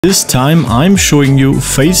This time I'm showing you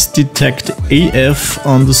Face Detect AF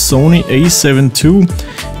on the Sony a7 II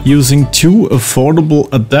using two affordable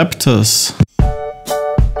adapters.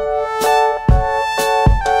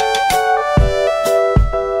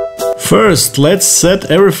 First, let's set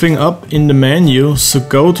everything up in the menu, so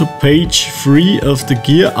go to page 3 of the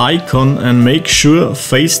gear icon and make sure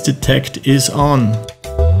Face Detect is on.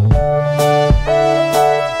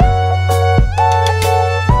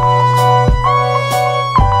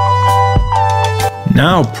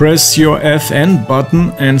 Now press your FN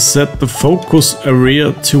button and set the focus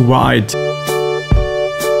area to wide.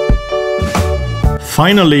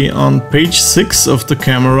 Finally, on page 6 of the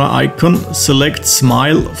camera icon, select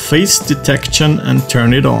Smile Face Detection and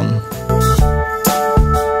turn it on.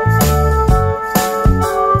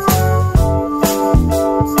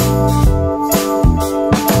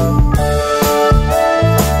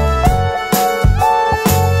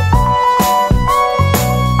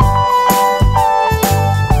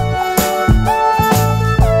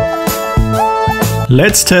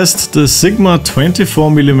 Let's test the Sigma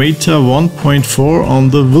 24mm 1.4 on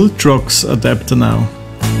the Viltrox adapter now.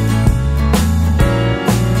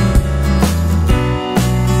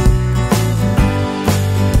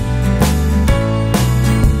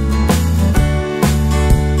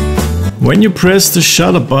 When you press the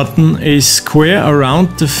shutter button, a square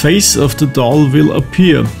around the face of the doll will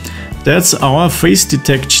appear. That's our face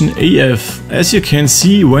detection AF. As you can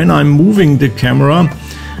see, when I'm moving the camera,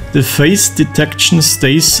 the face detection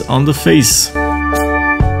stays on the face.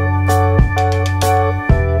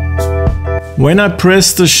 When I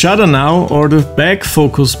press the shutter now or the back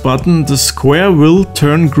focus button, the square will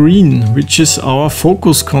turn green, which is our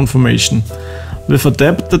focus confirmation. With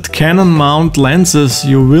adapted Canon mount lenses,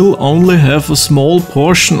 you will only have a small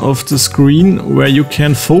portion of the screen where you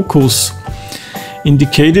can focus,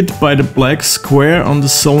 indicated by the black square on the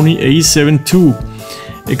Sony a7 II.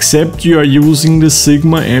 Except you are using the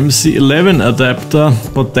Sigma MC11 adapter,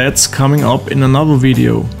 but that's coming up in another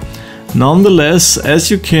video. Nonetheless,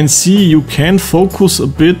 as you can see, you can focus a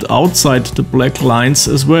bit outside the black lines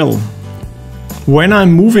as well. When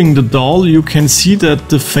I'm moving the doll, you can see that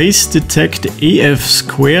the Face Detect AF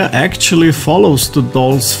square actually follows the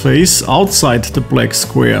doll's face outside the black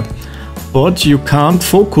square, but you can't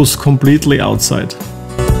focus completely outside.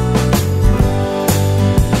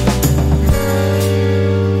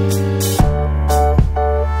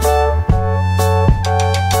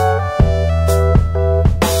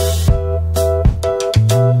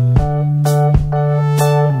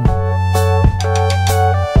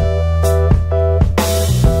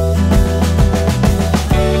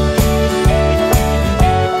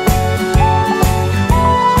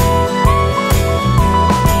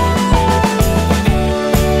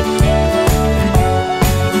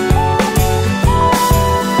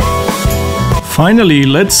 Finally,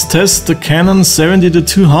 let's test the Canon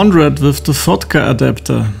 70-200 with the vodka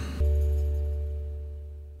adapter.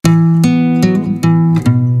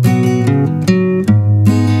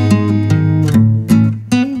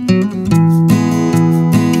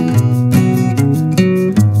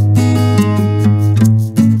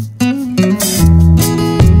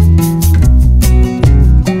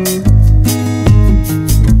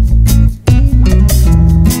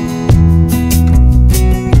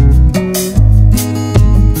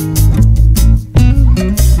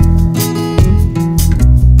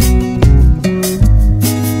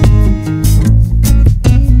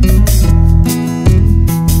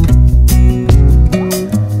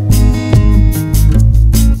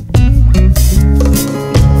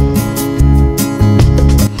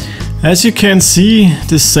 As you can see,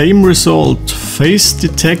 the same result, Face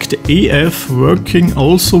Detect AF working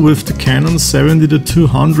also with the Canon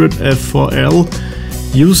 70-200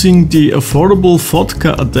 f4L using the affordable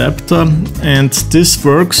vodka adapter, and this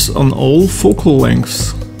works on all focal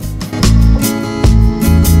lengths.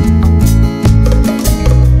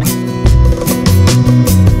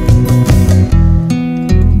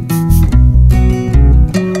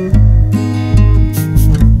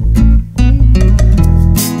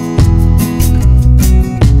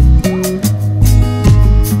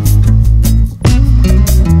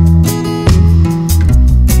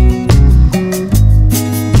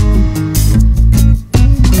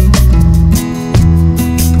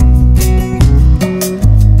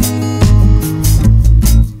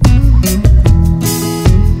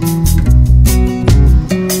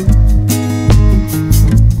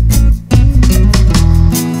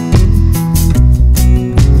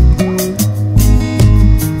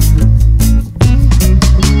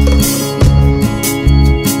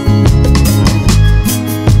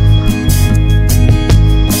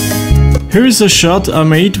 Here is a shot I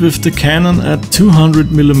made with the Canon at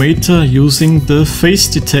 200mm using the Face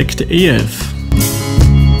Detect AF.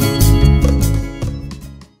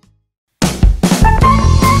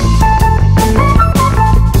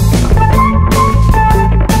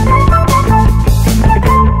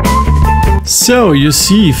 So you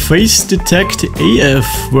see, Face Detect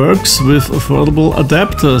AF works with affordable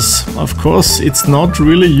adapters. Of course, it's not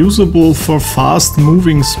really usable for fast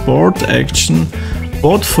moving sport action,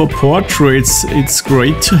 but for portraits it's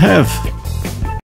great to have.